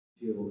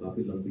वो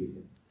काफी लंबी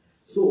है।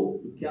 सो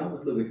क्या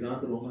मतलब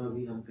विक्रांत रोना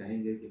भी हम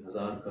कहेंगे कि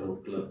 1000 करोड़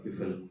क्लब की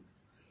फिल्म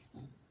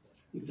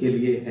के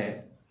लिए है?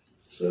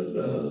 Sir,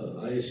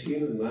 I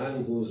seen a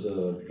man who's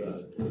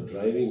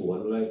driving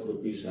 1 lakh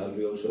rupees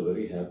salary also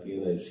very happy,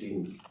 and I've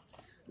seen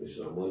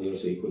Mr. Amani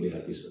also equally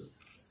happy, sir.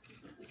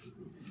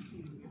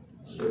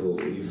 So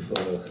if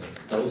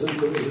 1,000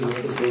 crores is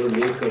what is going to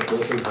make a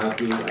person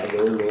happy, I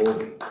don't know.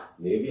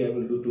 Maybe I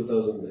will do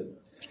 2,000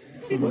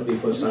 then. But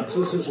if a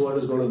success is what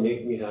is going to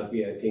make me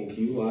happy, I think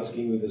you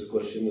asking me this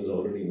question is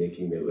already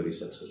making me a very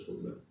successful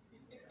man.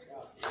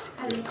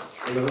 Hello.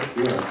 Hello.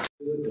 Yeah.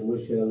 There's a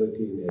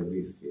commerciality in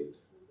every state.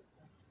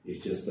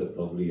 It's just that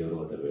probably you're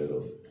not aware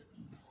of it.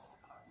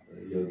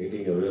 You're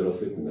getting aware of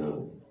it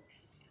now.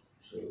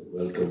 So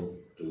welcome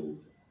to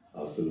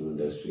our film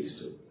industries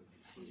too.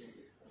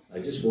 I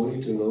just want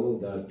you to know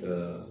that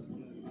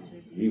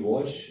we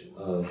watch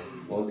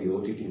all the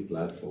OTT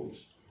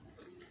platforms.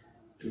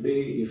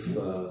 Today, if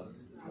a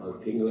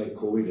thing like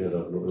COVID had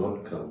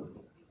not come,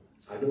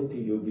 I don't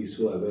think you'll be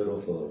so aware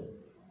of a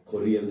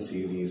Korean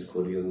series,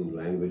 Korean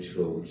language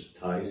films,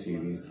 Thai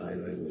series, Thai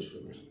language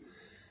films.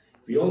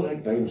 We all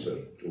had time, sir,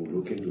 to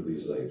look into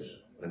these lives.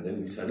 And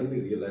then we suddenly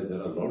realized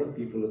there are a lot of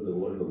people in the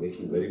world who are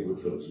making very good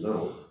films.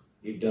 Now,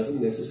 it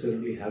doesn't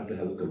necessarily have to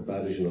have a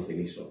comparison of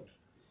any sort.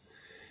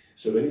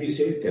 So when we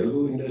say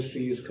Telugu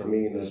industry is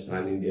coming in as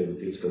pan-India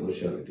with its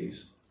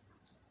commercialities,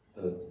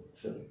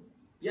 sorry?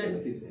 Yeah,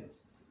 it is.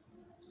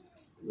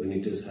 When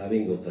it is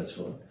having of that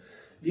sort,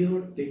 we are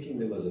not taking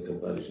them as a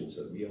comparison,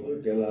 sir. We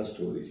all tell our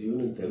stories. Even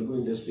in Telugu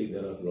industry,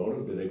 there are a lot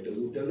of directors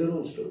who tell their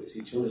own stories.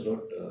 Each one is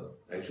not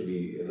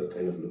actually,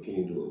 kind of looking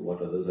into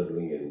what others are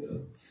doing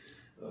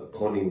and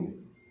conning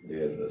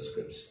their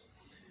scripts.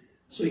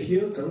 So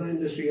here, Kannada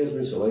industry has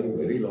been surviving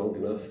very long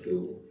enough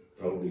to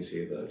proudly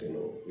say that,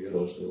 we are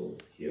also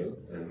here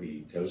and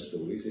we tell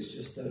stories. It's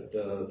just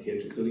that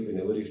theatrically, we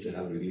never used to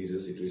have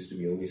releases. It used to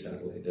be only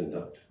satellite and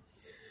dubbed.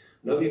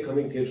 Now we are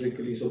coming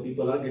theatrically, so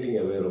people are getting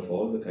aware of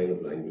all the kind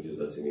of languages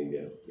that's in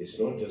India. It's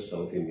not just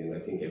South Indian. I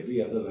think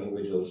every other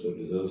language also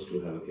deserves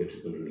to have a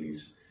theatrical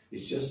release.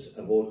 It's just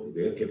about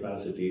their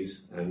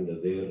capacities and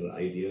their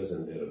ideas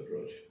and their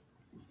approach.